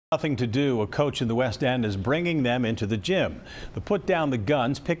Nothing to do, a coach in the West End is bringing them into the gym. The Put Down the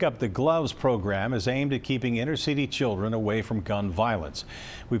Guns, Pick Up the Gloves program is aimed at keeping inner city children away from gun violence.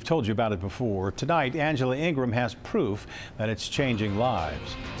 We've told you about it before. Tonight, Angela Ingram has proof that it's changing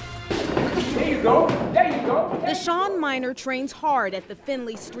lives. There you go. There you go. Dasean Minor trains hard at the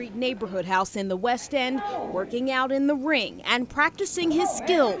Findlay Street neighborhood house in the West End, working out in the ring and practicing his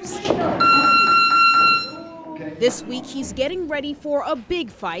skills. This week, he's getting ready for a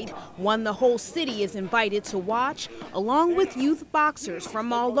big fight, one the whole city is invited to watch, along with youth boxers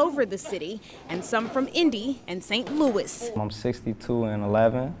from all over the city and some from Indy and St. Louis. I'm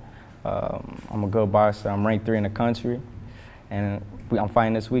 62-11. I'm a good boxer. I'm ranked 3 in the country, and I'm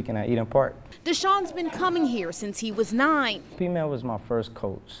fighting this weekend at Eden Park. Dasean's been coming here since he was 9. Pman was my first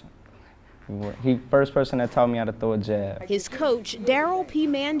coach. He first person that taught me how to throw a jab. His coach, Daryl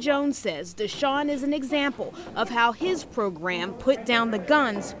Pman Jones, says Desean is an example of how his program, Put Down the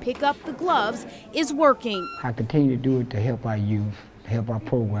Guns, Pick Up the Gloves, is working. I continue to do it to help our youth, to help our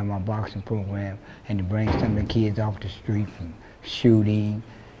program, our boxing program, and to bring some of the kids off the street from shooting,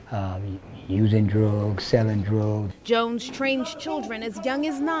 using drugs, selling drugs. Jones trains children as young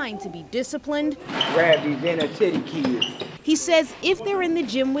as 9 to be disciplined. Grab these inner city kids. He says if they're in the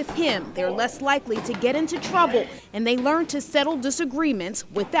gym with him, they're less likely to get into trouble, and they learn to settle disagreements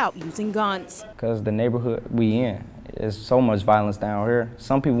without using guns. Because the neighborhood we in, there's so much violence down here.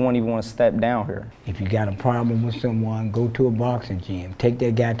 Some people won't even want to step down here. If you got a problem with someone, go to a boxing gym. Take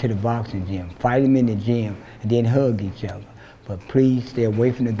that guy to the boxing gym. Fight him in the gym, and then hug each other. But please stay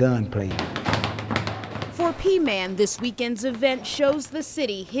away from the gun play. For Pman, this weekend's event shows the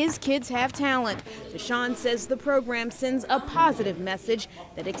city his kids have talent. Desean says the program sends a positive message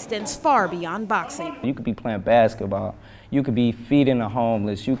that extends far beyond boxing. You could be playing basketball. You could be feeding the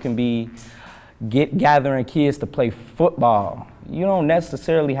homeless. You can be gathering kids to play football. You don't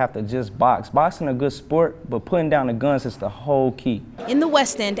necessarily have to just box. Boxing is a good sport, but putting down the guns is the whole key. In the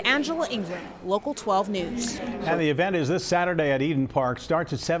West End, Angela Ingram, Local 12 News. And the event is this Saturday at Eden Park.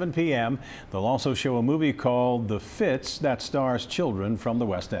 Starts at 7 p.m. They'll also show a movie called The Fits that stars children from the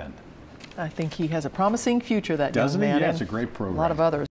West End. I think he has a promising future, that Doesn't young man. he? Yeah, it's a great program. A lot of others.